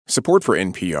Support for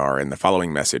NPR and the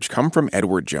following message come from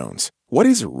Edward Jones. What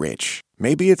is rich?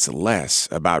 Maybe it's less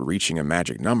about reaching a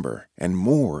magic number and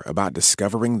more about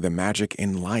discovering the magic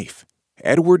in life.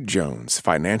 Edward Jones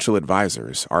Financial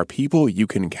Advisors are people you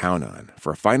can count on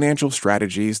for financial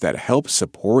strategies that help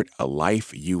support a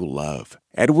life you love.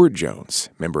 Edward Jones,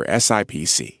 member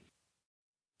SIPC.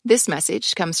 This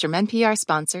message comes from NPR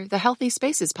sponsor, the Healthy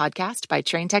Spaces podcast by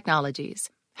Train Technologies.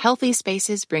 Healthy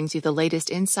Spaces brings you the latest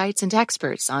insights and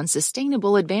experts on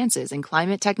sustainable advances in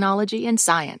climate technology and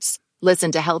science.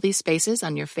 Listen to Healthy Spaces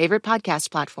on your favorite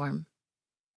podcast platform.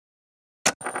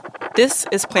 This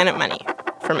is Planet Money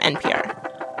from NPR.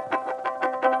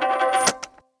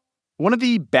 One of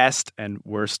the best and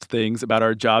worst things about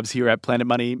our jobs here at Planet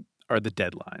Money are the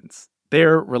deadlines.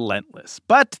 They're relentless,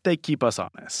 but they keep us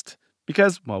honest.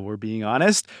 Because, well, we're being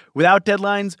honest, without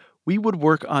deadlines, we would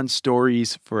work on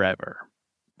stories forever.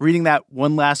 Reading that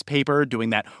one last paper, doing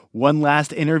that one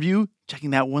last interview, checking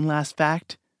that one last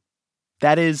fact.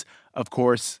 That is, of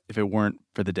course, if it weren't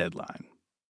for the deadline.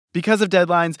 Because of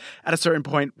deadlines, at a certain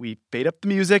point, we fade up the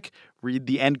music, read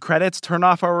the end credits, turn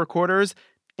off our recorders,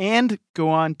 and go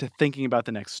on to thinking about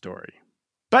the next story.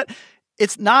 But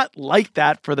it's not like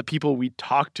that for the people we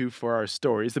talk to for our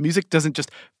stories. The music doesn't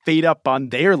just fade up on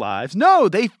their lives. No,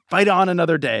 they fight on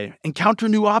another day, encounter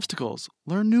new obstacles,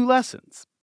 learn new lessons.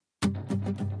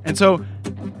 And so,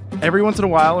 every once in a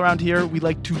while around here, we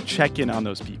like to check in on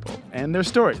those people and their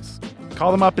stories.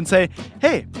 Call them up and say,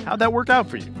 hey, how'd that work out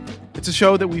for you? It's a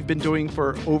show that we've been doing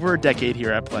for over a decade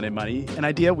here at Planet Money, an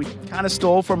idea we kind of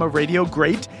stole from a radio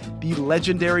great, the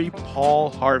legendary Paul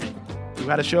Harvey, who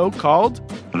had a show called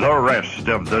The Rest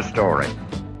of the Story.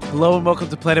 Hello and welcome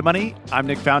to Planet Money. I'm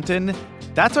Nick Fountain.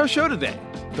 That's our show today,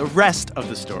 The Rest of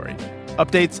the Story.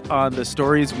 Updates on the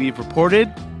stories we've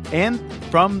reported and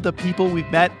from the people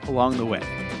we've met along the way.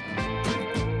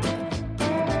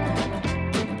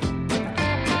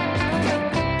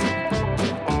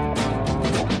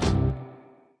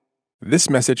 This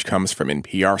message comes from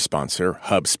NPR sponsor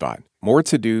HubSpot. More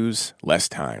to-dos, less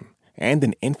time, and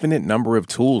an infinite number of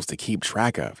tools to keep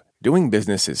track of. Doing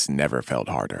business has never felt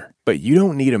harder. But you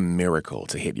don't need a miracle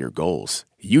to hit your goals.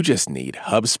 You just need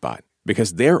HubSpot.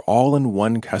 Because their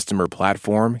all-in-one customer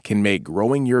platform can make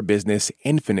growing your business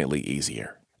infinitely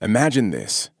easier. Imagine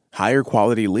this: higher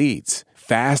quality leads,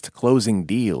 fast closing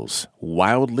deals,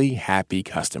 wildly happy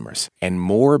customers, and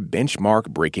more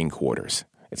benchmark-breaking quarters.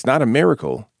 It's not a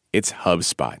miracle, it's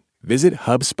HubSpot. Visit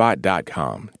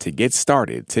HubSpot.com to get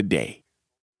started today.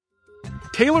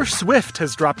 Taylor Swift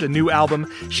has dropped a new album.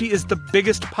 She is the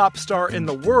biggest pop star in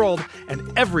the world, and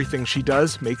everything she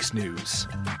does makes news.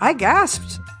 I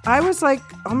gasped. I was like,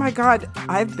 oh my God,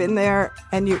 I've been there,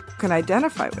 and you can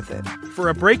identify with it. For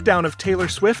a breakdown of Taylor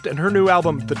Swift and her new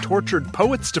album, The Tortured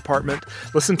Poets Department,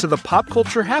 listen to the Pop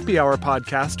Culture Happy Hour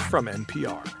podcast from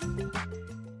NPR.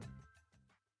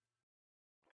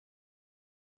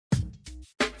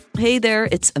 Hey there,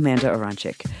 it's Amanda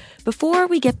Aronchik. Before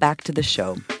we get back to the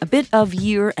show, a bit of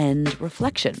year-end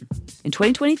reflection. In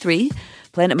 2023,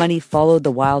 Planet Money followed the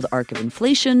wild arc of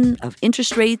inflation, of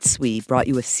interest rates. We brought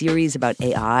you a series about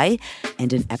AI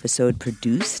and an episode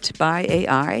produced by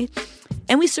AI.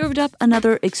 And we served up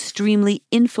another extremely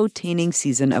infotaining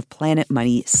season of Planet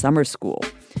Money Summer School.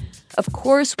 Of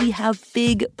course, we have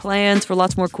big plans for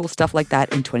lots more cool stuff like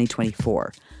that in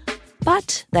 2024.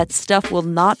 But that stuff will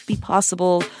not be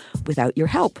possible without your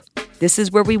help. This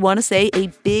is where we want to say a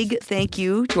big thank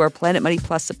you to our Planet Money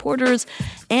Plus supporters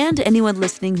and anyone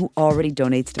listening who already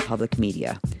donates to public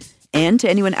media. And to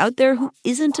anyone out there who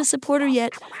isn't a supporter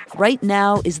yet, right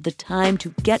now is the time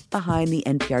to get behind the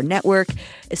NPR network,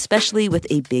 especially with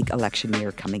a big election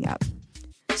year coming up.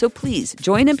 So please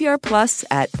join NPR Plus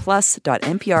at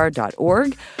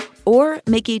plus.npr.org or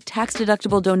make a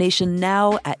tax-deductible donation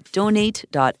now at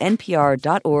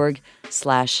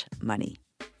donate.npr.org/money.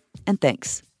 And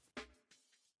thanks.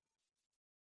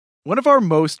 One of our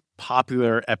most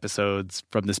popular episodes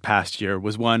from this past year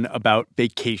was one about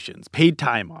vacations, paid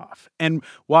time off, and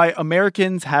why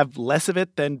Americans have less of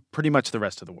it than pretty much the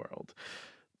rest of the world.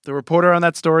 The reporter on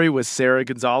that story was Sarah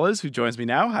Gonzalez, who joins me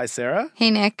now. Hi, Sarah. Hey,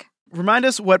 Nick. Remind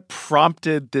us what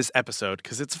prompted this episode,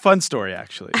 because it's a fun story,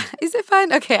 actually. Is it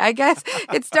fun? Okay, I guess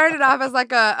it started off as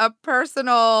like a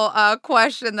personal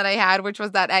question that I had, which was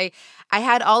that I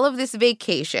had all of this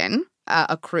vacation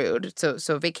accrued.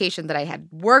 So vacation that I had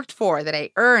worked for, that I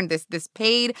earned, this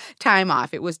paid time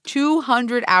off. It was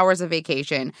 200 hours of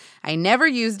vacation. I never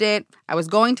used it. I was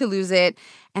going to lose it.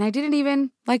 And I didn't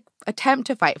even attempt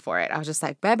to fight for it. I was just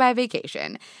like, bye-bye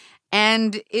vacation.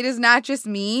 And it is not just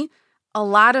me. a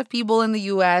lot of people in the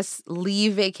U.S.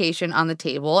 leave vacation on the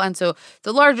table. And so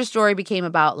the larger story became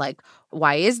about, like,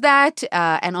 why is that?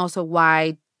 And also,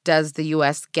 why does the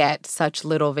U.S. get such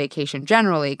little vacation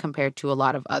generally compared to a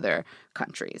lot of other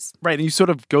countries? Right. And you sort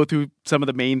of go through some of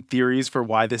the main theories for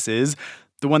why this is.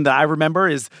 The one that I remember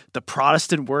is the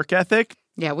Protestant work ethic.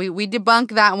 Yeah, we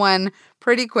debunk that one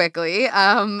pretty quickly.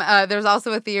 There's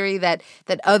also a theory that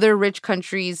other rich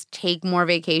countries take more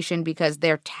vacation because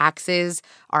their taxes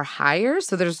are higher.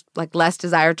 So there's like less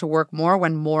desire to work more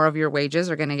when more of your wages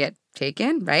are going to get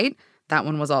taken, right? That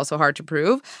one was also hard to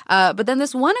prove. But then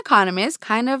this one economist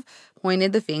kind of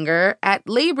pointed the finger at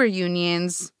labor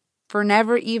unions for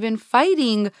never even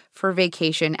fighting for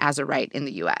vacation as a right in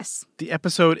the U.S. The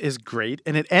episode is great,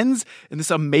 and it ends in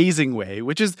this amazing way,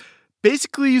 which is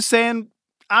basically you saying,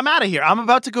 I'm out of here. I'm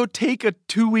about to go take a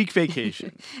 2-week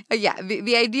vacation. Yeah,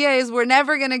 the idea is we're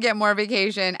never going to get more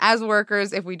vacation as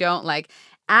workers if we don't, like,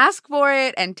 ask for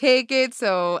it and take it.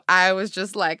 So I was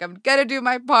just like, I'm going to do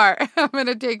my part. I'm going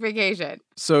to take vacation.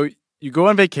 So you go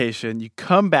on vacation, you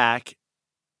come back,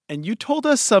 and you told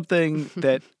us something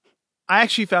that I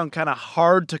actually found kind of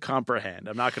hard to comprehend.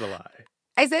 I'm not going to lie.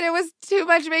 I said it was too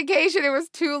much vacation. It was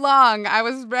too long. I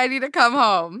was ready to come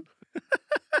home.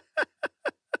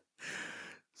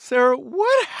 Sarah,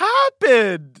 what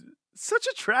happened? Such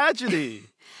a tragedy.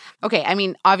 Okay, I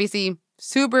mean, obviously,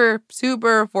 super,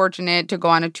 super fortunate to go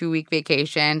on a 2-week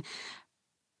vacation.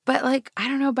 But, like, I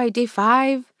don't know, by day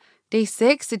 5, day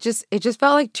 6, it just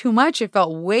felt like too much. It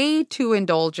felt way too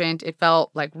indulgent. It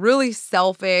felt like really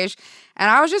selfish. And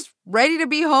I was just ready to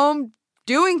be home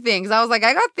doing things. I was like,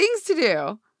 I got things to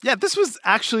do. Yeah, this was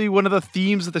actually one of the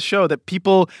themes of the show, that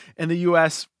people in the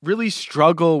U.S. really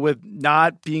struggle with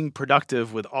not being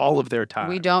productive with all of their time.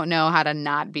 We don't know how to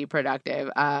not be productive.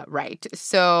 Right.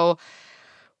 So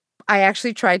I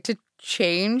actually tried to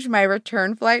change my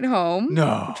return flight home.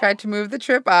 No. Tried to move the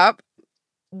trip up.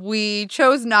 We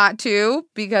chose not to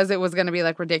because it was going to be,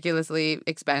 like, ridiculously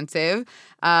expensive.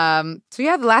 So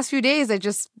yeah, the last few days I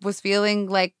just was feeling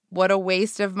like, what a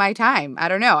waste of my time. I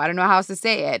don't know how else to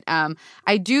say it.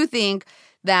 I do think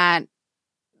that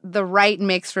the right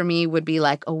mix for me would be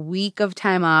like a week of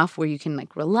time off where you can,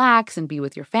 like, relax and be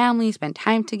with your family, spend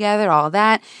time together, all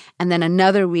that. And then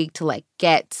another week to, like,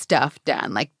 get stuff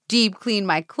done, like deep clean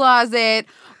my closet,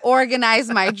 organize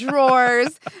my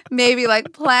drawers, maybe,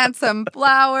 like, plant some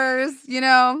flowers, you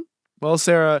know? Well,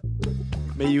 Sarah,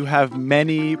 may you have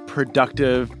many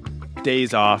productive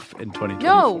days off in 2020.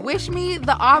 No, wish me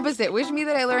the opposite. Wish me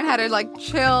that I learn how to, like,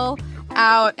 chill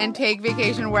out and take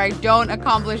vacation where I don't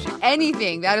accomplish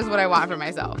anything. That is what I want for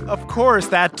myself. Of course,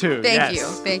 that too. Thank you.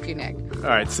 Thank you, Nick. All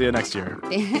right, see you next year.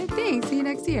 Thanks. See you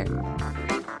next year.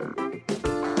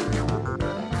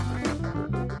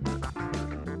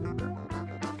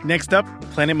 Next up,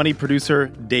 Planet Money producer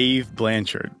Dave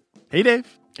Blanchard. Hey,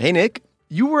 Dave. Hey, Nick.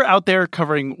 You were out there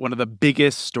covering one of the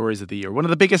biggest stories of the year, one of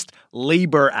the biggest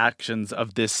labor actions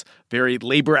of this very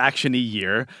labor action-y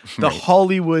year, the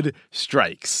Hollywood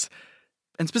strikes.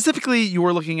 And specifically, you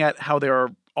were looking at how there are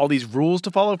all these rules to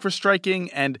follow for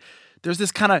striking, and there's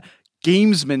this kind of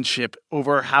gamesmanship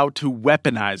over how to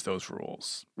weaponize those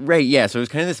rules. Right, yeah. So it was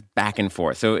kind of this back and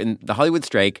forth. So in the Hollywood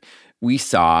strike, we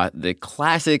saw the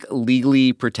classic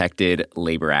legally protected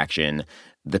labor action,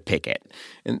 the picket.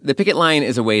 And the picket line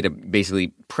is a way to basically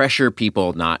pressure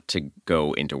people not to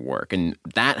go into work. And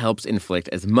that helps inflict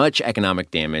as much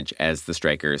economic damage as the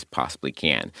strikers possibly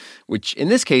can, which in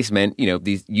this case meant,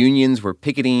 these unions were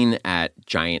picketing at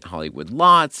giant Hollywood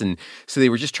lots. And so they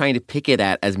were just trying to picket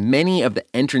at as many of the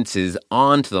entrances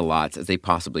onto the lots as they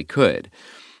possibly could.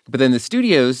 But then the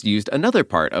studios used another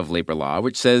part of labor law,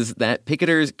 which says that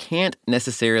picketers can't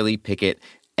necessarily picket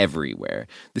everywhere.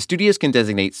 The studios can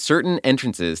designate certain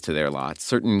entrances to their lots,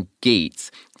 certain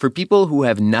gates, for people who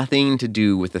have nothing to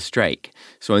do with the strike.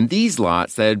 So on these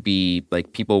lots, that would be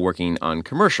like people working on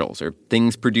commercials or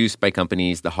things produced by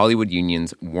companies the Hollywood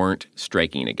unions weren't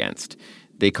striking against.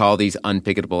 They call these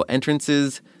unpicketable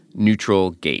entrances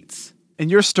neutral gates. And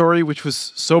your story, which was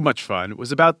so much fun,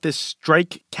 was about this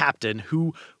strike captain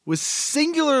who was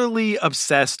singularly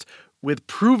obsessed with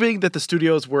proving that the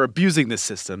studios were abusing this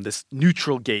system, this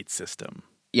neutral gate system.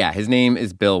 Yeah, his name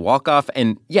is Bill Wolkoff,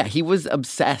 and yeah, he was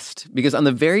obsessed because on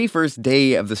the very first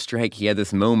day of the strike, he had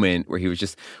this moment where he was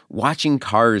just watching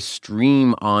cars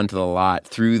stream onto the lot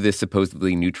through this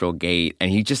supposedly neutral gate,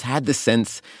 and he just had the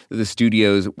sense that the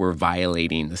studios were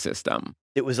violating the system.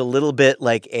 It was a little bit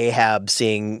like Ahab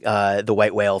seeing the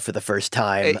white whale for the first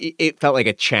time. It felt like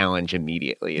a challenge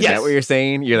immediately. Is Yes. that what you're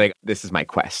saying? You're like, this is my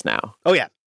quest now. Oh, yeah.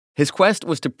 His quest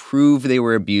was to prove they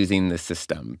were abusing the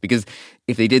system, because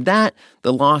if they did that,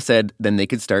 the law said then they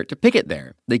could start to picket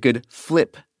there. They could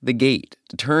flip the gate,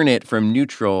 to turn it from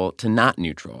neutral to not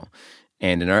neutral.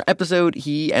 And in our episode,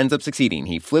 he ends up succeeding.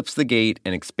 He flips the gate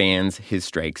and expands his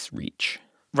strike's reach.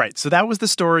 Right, so that was the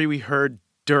story we heard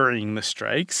during the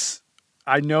strikes.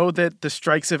 I know that the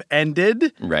strikes have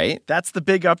ended. Right. That's the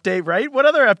big update, right? What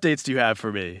other updates do you have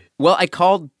for me? Well, I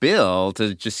called Bill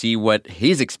to just see what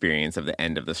his experience of the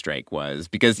end of the strike was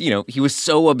because, he was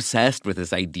so obsessed with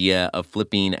this idea of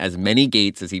flipping as many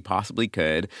gates as he possibly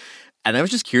could. And I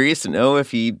was just curious to know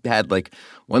if he had,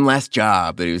 one last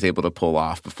job that he was able to pull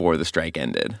off before the strike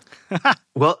ended.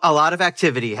 Well, a lot of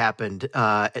activity happened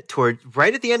right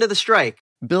at the end of the strike.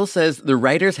 Bill says the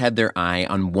writers had their eye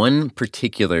on one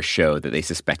particular show that they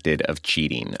suspected of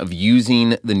cheating, of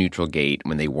using the neutral gate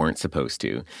when they weren't supposed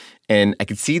to. And I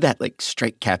could see that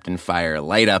strike captain fire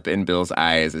light up in Bill's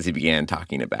eyes as he began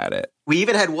talking about it. We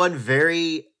even had one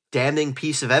very damning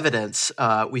piece of evidence.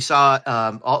 We saw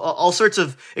all sorts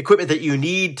of equipment that you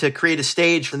need to create a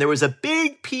stage. And there was a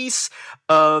big piece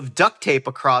of duct tape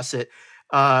across it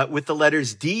with the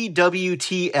letters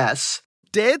DWTS.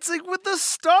 Dancing with the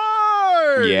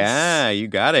Stars! Yeah, you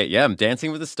got it. Yeah,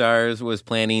 Dancing with the Stars was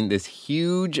planning this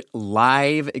huge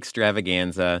live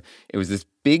extravaganza. It was this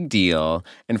big deal.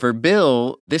 And for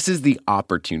Bill, this is the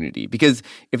opportunity. Because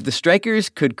if the strikers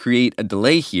could create a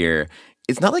delay here,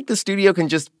 it's not like the studio can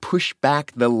just push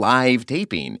back the live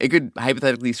taping. It could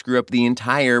hypothetically screw up the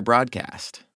entire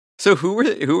broadcast. So who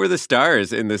were the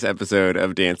stars in this episode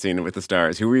of Dancing with the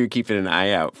Stars? Who were you keeping an eye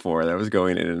out for that was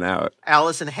going in and out?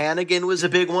 Allison Hannigan was a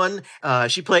big one.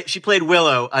 She played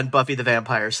Willow on Buffy the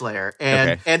Vampire Slayer.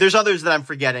 And there's others that I'm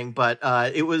forgetting, but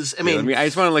it was, I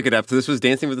just want to look it up. So this was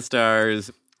Dancing with the Stars.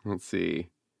 Let's see.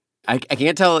 I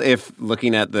can't tell if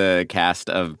looking at the cast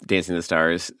of Dancing with the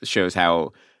Stars shows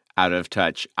how out of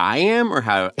touch I am or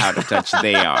how out of touch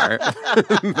they are.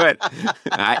 But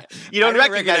you don't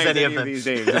recognize any of them. These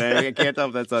names, and I can't tell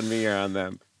if that's on me or on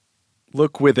them.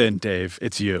 Look within, Dave.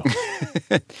 It's you.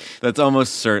 That's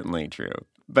almost certainly true.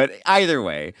 But either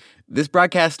way, this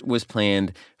broadcast was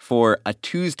planned for a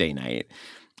Tuesday night.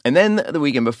 And then the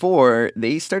weekend before,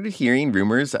 they started hearing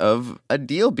rumors of a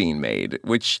deal being made,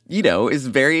 which, is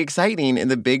very exciting in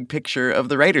the big picture of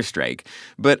the writer's strike.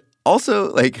 But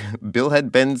also, Bill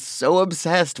had been so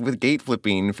obsessed with gate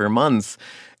flipping for months,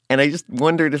 and I just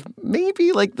wondered if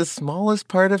maybe, the smallest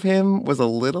part of him was a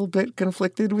little bit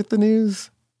conflicted with the news.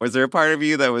 Was there a part of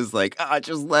you that was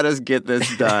just let us get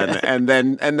this done and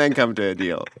then come to a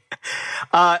deal?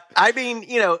 I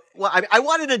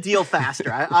wanted a deal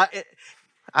faster.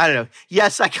 I don't know.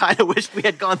 Yes, I kind of wished we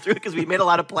had gone through it because we made a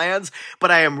lot of plans, but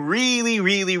I am really,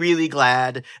 really, really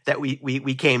glad that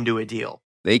we came to a deal.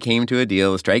 They came to a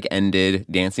deal. The strike ended.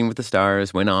 Dancing with the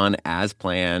Stars went on as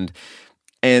planned.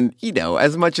 And,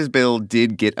 as much as Bill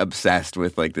did get obsessed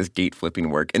with, this gate flipping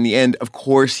work, in the end, of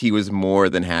course, he was more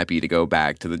than happy to go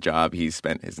back to the job he's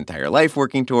spent his entire life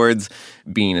working towards,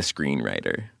 being a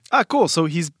screenwriter. Ah, cool. So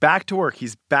he's back to work.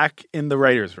 He's back in the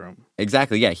writer's room.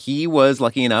 Exactly, yeah. He was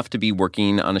lucky enough to be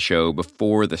working on a show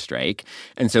before the strike,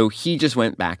 and so he just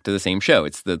went back to the same show.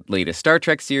 It's the latest Star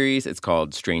Trek series. It's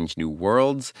called Strange New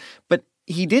Worlds. But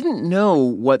he didn't know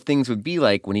what things would be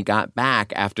like when he got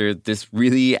back after this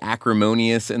really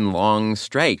acrimonious and long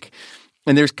strike.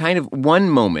 And there's kind of one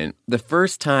moment, the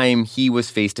first time he was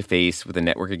face-to-face with the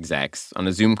network execs on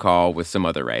a Zoom call with some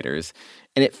other writers,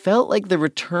 and it felt like the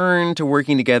return to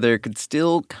working together could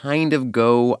still kind of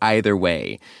go either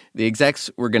way. The execs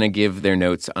were going to give their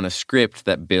notes on a script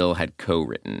that Bill had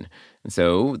co-written. And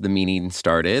so the meeting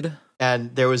started.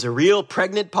 And there was a real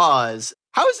pregnant pause.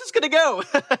 How is this going to go?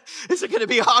 Is it going to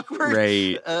be awkward?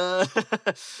 Right.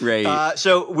 Right.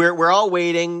 So we're all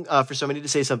waiting for somebody to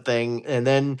say something, and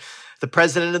then the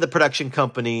president of the production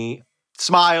company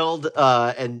smiled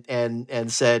and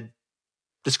said,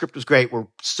 "The script was great. We're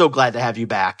so glad to have you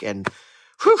back." And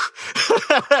whew,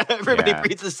 everybody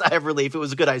breathed a sigh of relief. It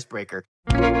was a good icebreaker.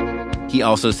 He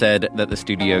also said that the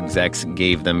studio execs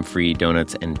gave them free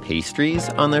donuts and pastries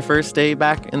on their first day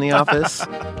back in the office.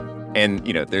 And,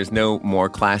 there's no more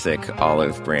classic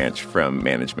olive branch from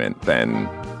management than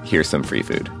here's some free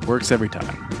food. Works every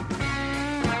time.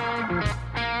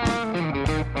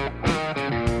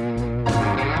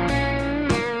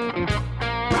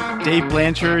 Dave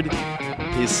Blanchard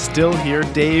is still here.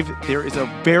 Dave, there is a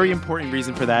very important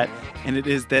reason for that, and it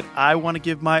is that I want to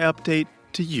give my update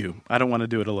to you. I don't want to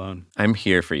do it alone. I'm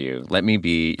here for you. Let me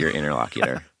be your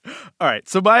interlocutor. All right,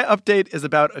 so my update is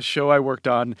about a show I worked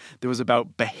on that was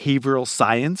about behavioral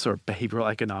science or behavioral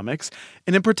economics.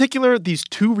 And in particular, these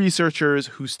two researchers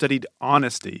who studied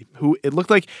honesty, who it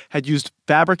looked like had used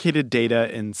fabricated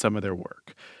data in some of their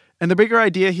work. And the bigger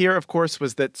idea here, of course,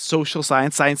 was that social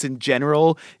science, science in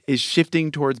general, is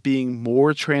shifting towards being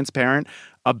more transparent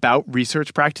about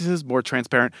research practices, more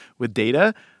transparent with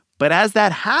data. But as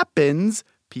that happens,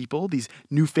 people, these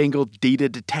newfangled data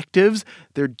detectives,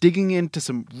 they're digging into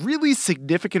some really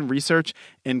significant research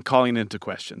and calling it into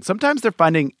question. Sometimes they're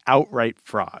finding outright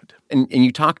fraud. And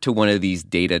you talked to one of these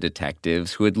data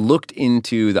detectives who had looked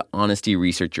into the honesty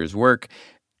researchers' work,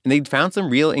 and they'd found some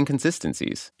real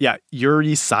inconsistencies. Yeah,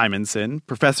 Yuri Simonson,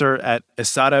 professor at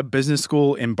ESADA Business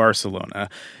School in Barcelona.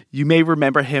 You may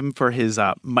remember him for his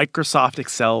Microsoft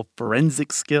Excel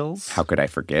forensic skills. How could I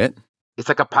forget? It's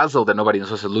like a puzzle that nobody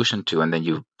knows a solution to, and then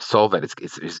you solve it.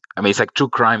 It's like true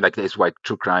crime. Like, it's why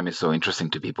true crime is so interesting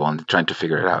to people and trying to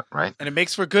figure it out, right? And it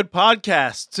makes for good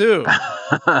podcasts, too.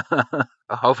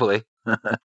 Hopefully. All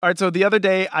right, so the other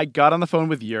day I got on the phone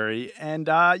with Yuri, and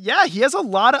he has a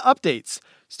lot of updates,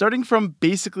 starting from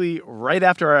basically right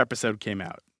after our episode came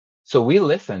out. So we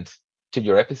listened to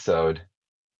your episode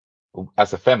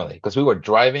as a family because we were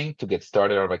driving to get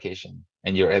started our vacation,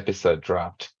 and your episode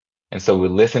dropped. And so we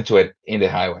listened to it in the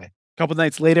highway. A couple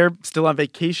nights later, still on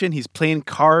vacation, he's playing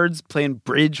cards, playing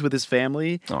bridge with his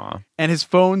family. Aww. And his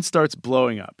phone starts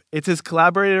blowing up. It's his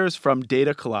collaborators from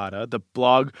Data Colada, the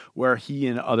blog where he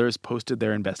and others posted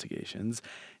their investigations.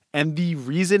 And the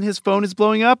reason his phone is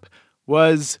blowing up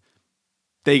was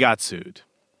they got sued.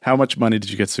 How much money did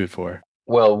you get sued for?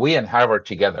 Well, we and Harvard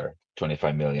together,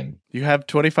 $25 million. You have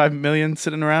 $25 million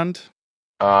sitting around?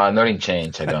 Not in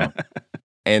change, I don't.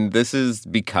 And this is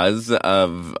because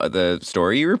of the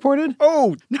story you reported?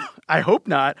 Oh, no, I hope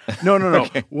not. No.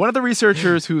 Okay. One of the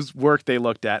researchers whose work they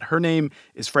looked at, her name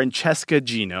is Francesca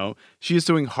Gino. She is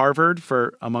suing Harvard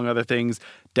for, among other things,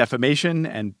 defamation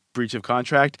and breach of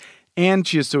contract. And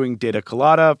she is suing Data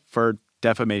Colada for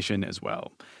defamation as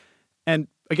well. And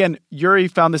again, Yuri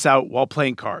found this out while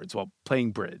playing cards, while playing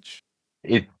bridge.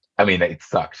 It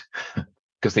sucked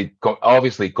because it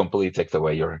obviously completely takes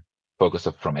away your focus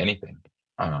from anything.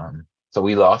 So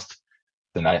we lost,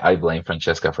 and I blame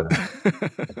Francesca for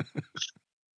that.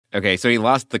 Okay, so he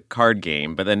lost the card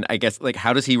game, but then I guess,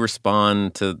 how does he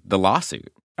respond to the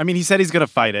lawsuit? I mean, he said he's going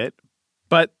to fight it,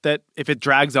 but that if it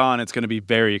drags on, it's going to be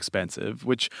very expensive,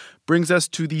 which brings us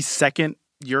to the second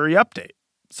Yuri update.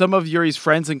 Some of Yuri's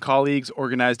friends and colleagues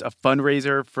organized a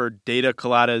fundraiser for Data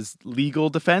Colada's legal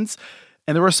defense,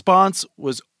 and the response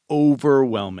was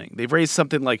overwhelming. They've raised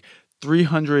something like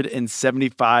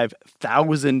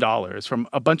 $375,000 from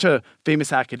a bunch of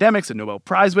famous academics, a Nobel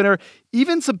Prize winner,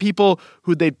 even some people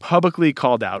who they'd publicly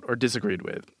called out or disagreed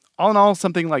with. All in all,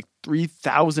 something like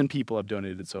 3,000 people have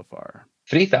donated so far.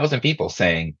 3,000 people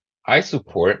saying, I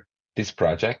support this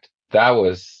project.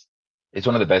 It's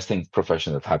one of the best things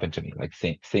professionally that's happened to me, like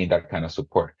seeing that kind of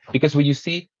support. Because when you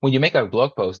make a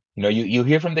blog post, you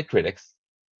hear from the critics,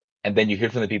 and then you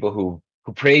hear from the people who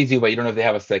praise you, but you don't know if they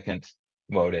have a second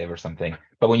motive or something.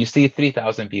 But when you see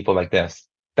 3,000 people like this,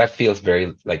 that feels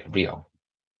very real.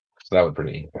 So that was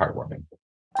pretty heartwarming.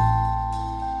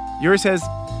 Yuri says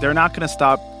they're not going to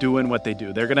stop doing what they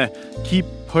do. They're going to keep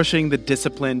pushing the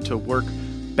discipline to work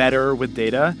better with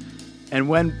data. And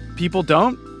when people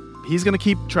don't, he's going to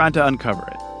keep trying to uncover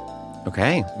it.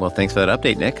 Okay. Well, thanks for that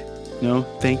update, Nick. No,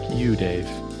 thank you, Dave.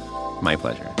 My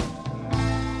pleasure.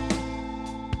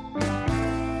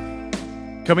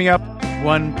 Coming up,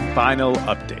 one final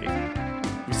update.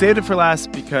 We saved it for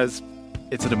last because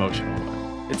it's an emotional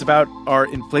one. It's about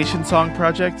our inflation song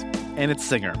project and its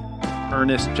singer,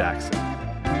 Ernest Jackson.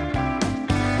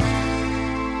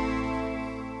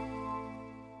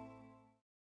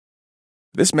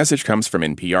 This message comes from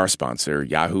NPR sponsor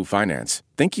Yahoo Finance.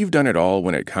 Think you've done it all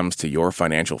when it comes to your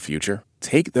financial future?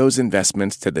 Take those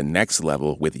investments to the next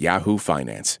level with Yahoo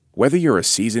Finance. Whether you're a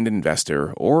seasoned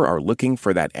investor or are looking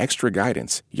for that extra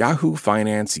guidance, Yahoo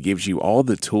Finance gives you all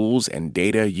the tools and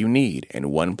data you need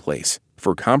in one place.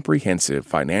 For comprehensive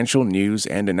financial news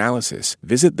and analysis,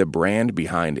 visit the brand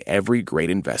behind every great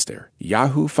investor,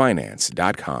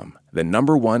 yahoofinance.com, the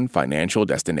 #1 financial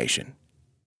destination.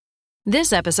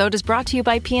 This episode is brought to you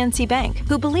by PNC Bank,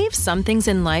 who believes some things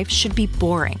in life should be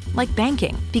boring, like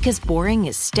banking, because boring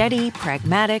is steady,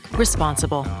 pragmatic,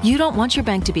 responsible. You don't want your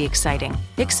bank to be exciting.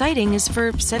 Exciting is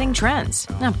for setting trends,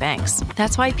 not banks.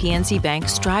 That's why PNC Bank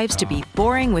strives to be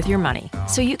boring with your money,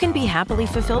 so you can be happily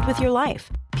fulfilled with your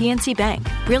life. PNC Bank.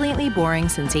 Brilliantly boring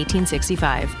since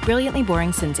 1865. Brilliantly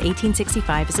boring since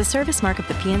 1865 is a service mark of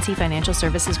the PNC Financial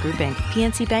Services Group, Inc.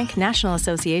 PNC Bank, National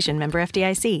Association, member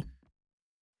FDIC.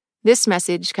 This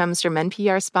message comes from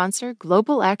NPR sponsor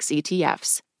Global X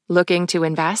ETFs. Looking to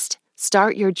invest?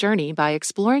 Start your journey by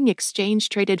exploring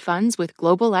exchange-traded funds with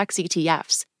Global X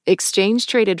ETFs.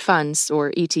 Exchange-traded funds,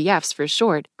 or ETFs for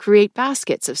short, create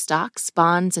baskets of stocks,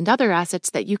 bonds, and other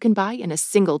assets that you can buy in a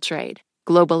single trade.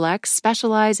 Global X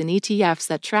specialize in ETFs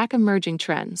that track emerging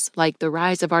trends, like the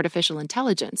rise of artificial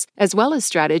intelligence, as well as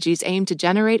strategies aimed to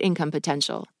generate income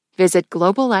potential. Visit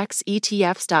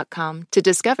globalxetfs.com to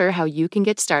discover how you can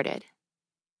get started.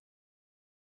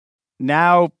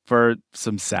 Now for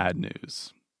some sad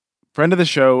news. Friend of the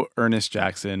show, Ernest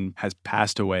Jackson, has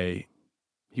passed away.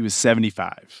 He was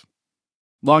 75.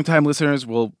 Longtime listeners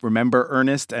will remember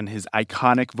Ernest and his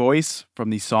iconic voice from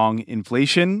the song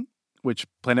Inflation, which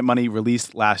Planet Money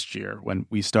released last year when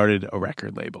we started a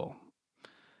record label.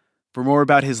 For more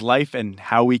about his life and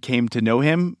how we came to know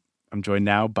him, I'm joined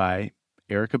now by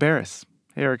Erica Barris.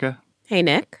 Hey, Erica. Hey,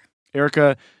 Nick.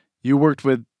 Erica, you worked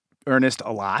with Ernest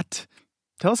a lot.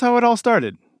 Tell us how it all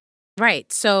started.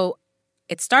 Right. So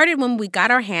it started when we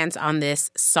got our hands on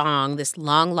this song, this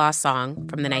long-lost song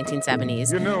from the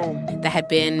 1970s that had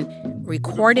been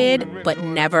recorded but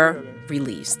never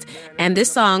released. And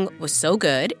this song was so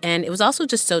good, and it was also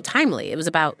just so timely. It was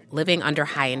about living under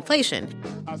high inflation.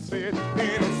 I said,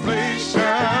 inflation,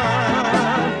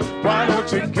 why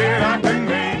don't you get out the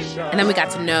nation? And then we got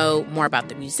to know more about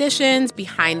the musicians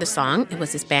behind the song. It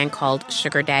was this band called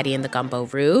Sugar Daddy and the Gumbo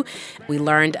Roo. We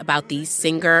learned about the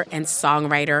singer and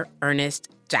songwriter Ernest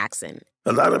Jackson.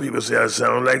 A lot of people say I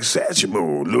sound like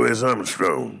Satchmo, Louis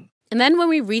Armstrong. And then when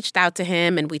we reached out to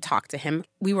him and we talked to him,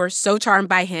 we were so charmed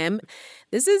by him.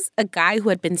 This is a guy who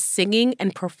had been singing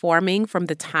and performing from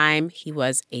the time he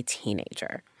was a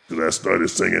teenager. I started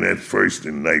singing at first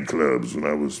in nightclubs when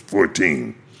I was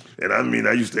 14. And I mean,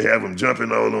 I used to have them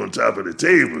jumping all on top of the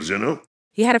tables, you know?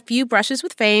 He had a few brushes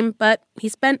with fame, but he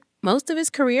spent most of his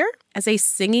career as a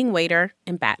singing waiter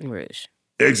in Baton Rouge.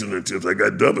 Excellent tips. I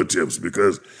got double tips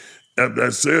because after I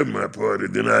served my party,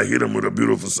 then I hit him with a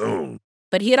beautiful song.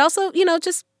 But he had also,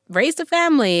 just raised a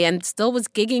family and still was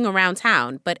gigging around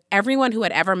town. But everyone who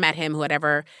had ever met him, who had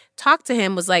ever talked to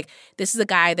him was like, this is a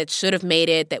guy that should have made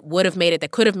it, that would have made it,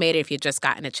 that could have made it if he'd just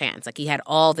gotten a chance. Like he had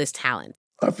all this talent.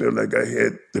 I felt like I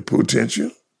had the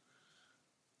potential.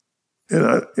 And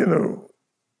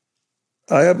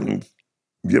I haven't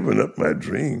given up my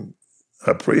dream.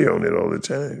 I pray on it all the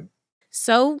time.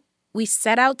 So we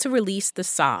set out to release the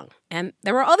song. And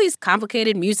there were all these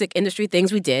complicated music industry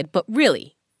things we did, but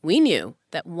really, we knew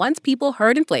that once people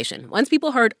heard Inflation, once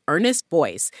people heard Ernest's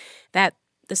voice, that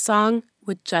the song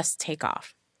would just take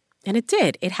off. And it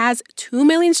did. It has 2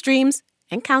 million streams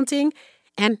and counting,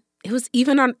 and it was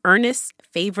even on Ernest's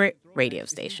favorite radio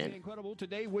station. Incredible.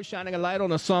 Today, we're shining a light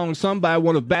on a song sung by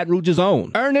one of Baton Rouge's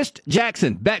own, Ernest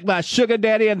Jackson, backed by Sugar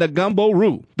Daddy and the Gumbo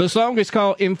Roo. The song is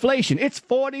called Inflation. It's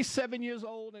 47 years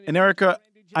old. And Erica,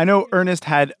 I know Ernest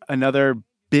had another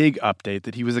big update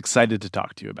that he was excited to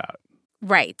talk to you about.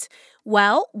 Right.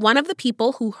 Well, one of the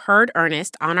people who heard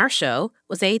Ernest on our show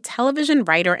was a television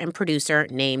writer and producer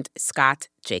named Scott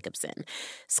Jacobson.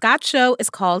 Scott's show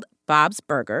is called Bob's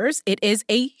Burgers. It is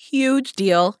a huge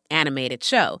deal animated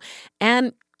show.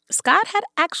 And Scott had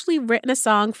actually written a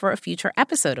song for a future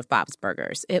episode of Bob's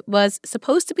Burgers. It was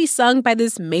supposed to be sung by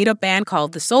this made-up band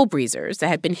called the Soul Breezers that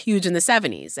had been huge in the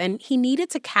 70s, and he needed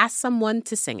to cast someone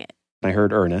to sing it. I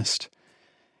heard Ernest,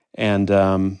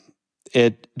 and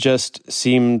it just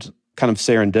seemed kind of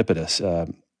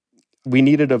serendipitous. We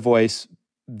needed a voice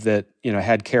that,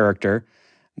 had character,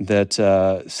 that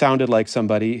sounded like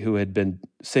somebody who had been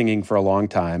singing for a long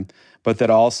time, but that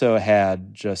also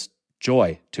had just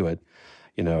joy to it,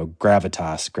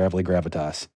 gravitas,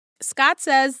 gravitas. Scott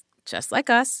says, just like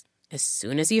us, as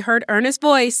soon as he heard Ernest's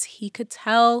voice, he could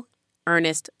tell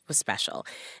Ernest was special.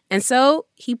 And so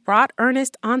he brought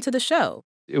Ernest onto the show.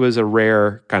 It was a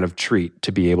rare kind of treat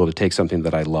to be able to take something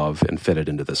that I love and fit it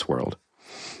into this world.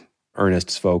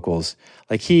 Ernest's vocals,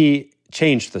 he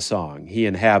changed the song. He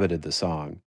inhabited the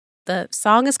song. The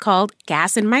song is called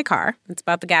Gas in My Car. It's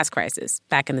about the gas crisis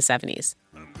back in the 70s.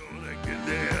 I'm gonna get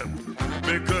there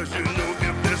because if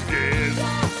this gas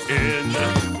in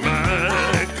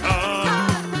my car,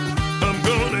 I'm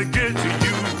gonna get to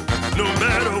you no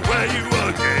matter where you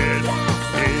are. Gas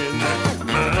in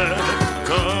my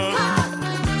car,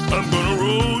 I'm gonna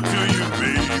roll to you,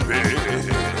 baby.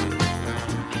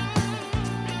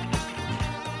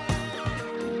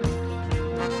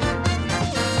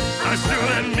 I sure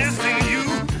am missing you.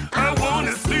 I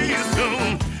wanna see you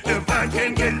soon. If I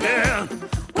can get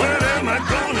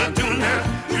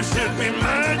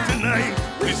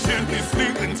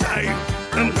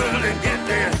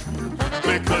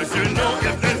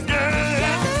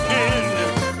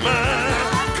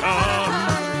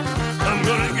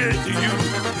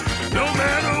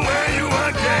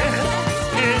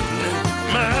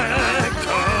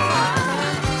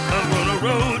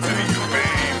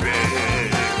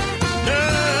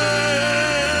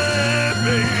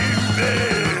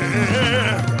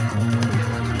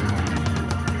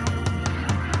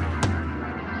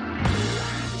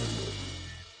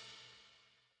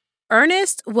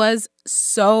Ernest was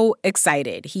so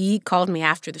excited. He called me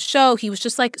after the show. He was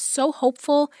just like so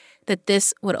hopeful that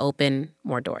this would open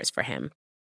more doors for him.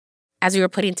 As we were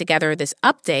putting together this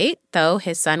update, though,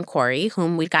 his son Corey,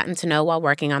 whom we'd gotten to know while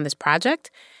working on this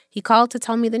project, he called to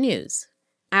tell me the news.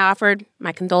 I offered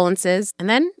my condolences, and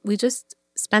then we just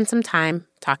spent some time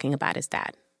talking about his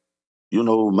dad. You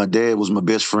know, my dad was my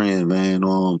best friend, man.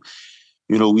 You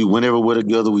know, we went everywhere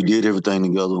together. We did everything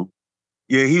together.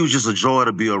 Yeah, he was just a joy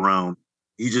to be around.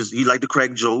 He liked to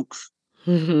crack jokes.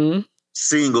 Mm-hmm.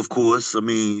 Sing, of course. I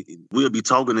mean, we'll be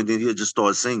talking and then he'll just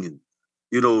start singing.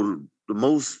 You know, the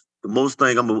most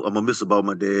thing I'm gonna miss about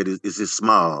my dad is his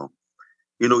smile.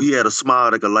 You know, he had a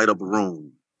smile that could light up a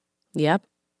room. Yep.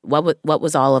 What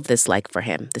was all of this like for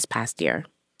him this past year?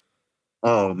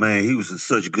 Oh, man, he was in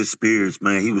such good spirits,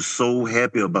 man. He was so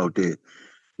happy about that,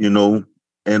 you know.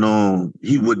 And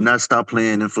he would not stop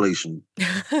playing inflation.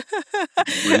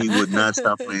 He would not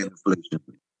stop playing inflation.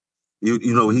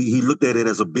 You know, he looked at it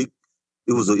as it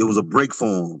was a break for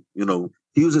him, you know.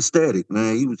 He was ecstatic,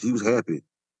 man. He was happy.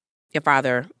 Your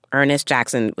father, Ernest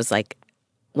Jackson, was like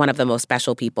one of the most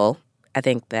special people I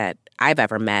think that I've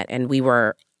ever met. And we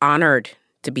were honored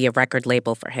to be a record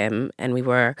label for him. And we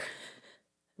were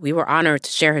honored to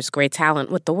share his great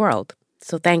talent with the world.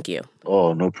 So thank you.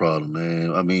 Oh, no problem,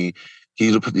 man. I mean,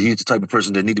 he's the type of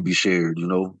person that need to be shared, you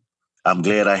know. I'm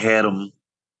glad I had him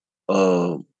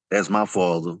as my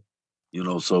father, you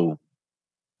know. So,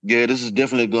 yeah, this is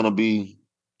definitely going to be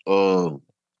a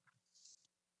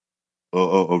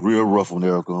real rough one,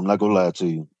 Erica. I'm not going to lie to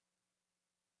you.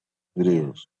 It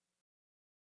is.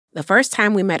 The first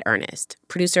time we met Ernest,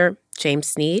 producer James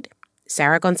Sneed,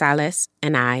 Sarah Gonzalez,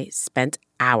 and I spent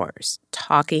hours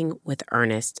talking with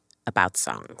Ernest about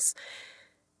songs.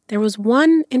 There was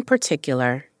one in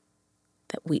particular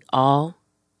that we all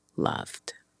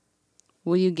loved.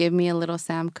 Will you give me a little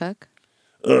Sam Cooke?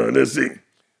 Let's see.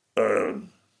 I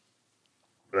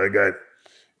got,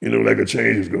 like a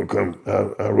change is going to come.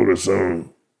 I wrote a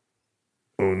song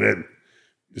on that.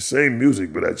 The same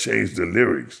music, but I changed the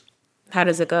lyrics. How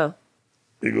does it go?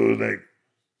 It goes like,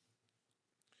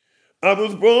 I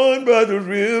was born by the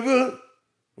river,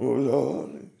 oh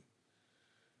Lord,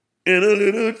 in a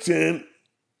little tent.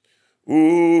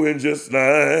 Oh, and just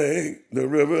like the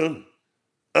river,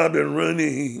 I've been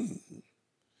running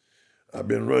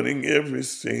ever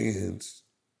since.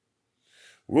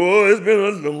 Oh, it's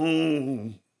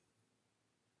been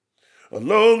a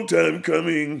long time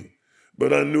coming,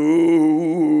 but I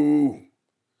knew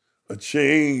a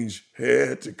change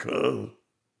had to come.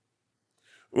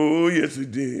 Oh, yes,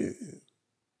 it did.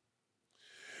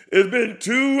 It's been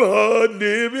too hard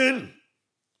living,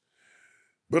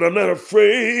 but I'm not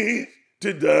afraid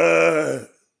to die,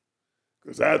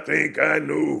 'cause I think I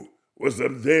know what's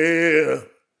up there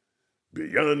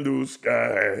beyond those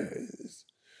skies.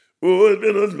 Oh, it's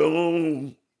been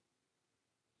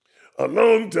a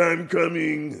long time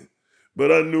coming,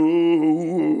 but I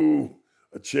knew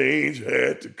a change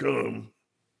had to come.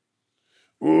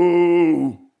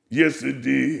 Oh, yes, it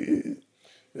did.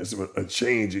 That's a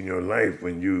change in your life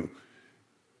when you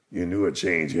knew a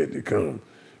change had to come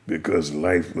because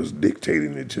life was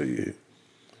dictating it to you.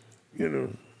 You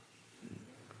know,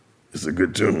 it's a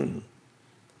good tune.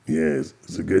 Yes,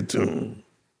 it's a good tune.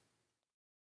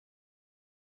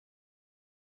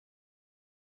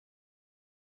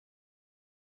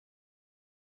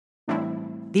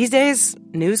 These days,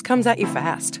 news comes at you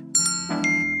fast.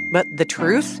 But the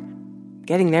truth?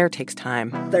 Getting there takes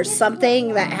time. There's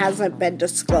something that hasn't been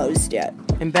disclosed yet.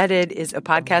 Embedded is a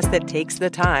podcast that takes the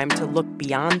time to look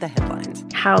beyond the headlines.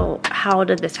 How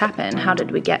did this happen? How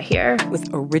did we get here? With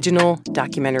original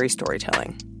documentary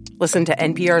storytelling. Listen to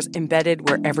NPR's Embedded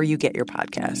wherever you get your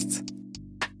podcasts.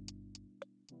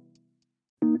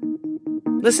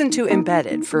 Listen to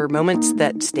Embedded for moments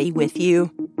that stay with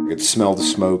you. I could smell the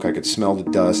smoke. I could smell the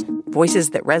dust.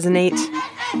 Voices that resonate.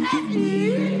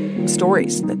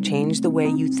 Stories that change the way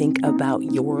you think about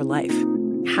your life.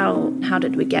 How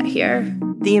did we get here?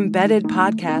 The Embedded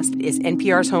podcast is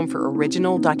NPR's home for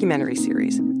original documentary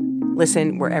series.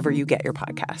 Listen wherever you get your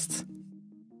podcasts.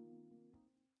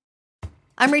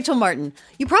 I'm Rachel Martin.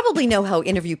 You probably know how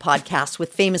interview podcasts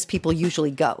with famous people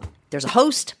usually go. There's a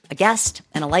host, a guest,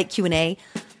 and a light Q&A.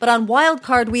 But on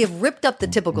Wildcard, we have ripped up the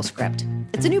typical script.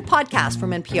 It's a new podcast from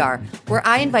NPR where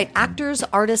I invite actors,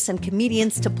 artists, and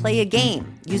comedians to play a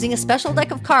game using a special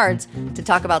deck of cards to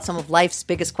talk about some of life's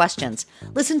biggest questions.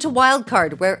 Listen to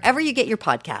Wildcard wherever you get your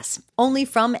podcasts, only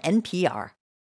from NPR.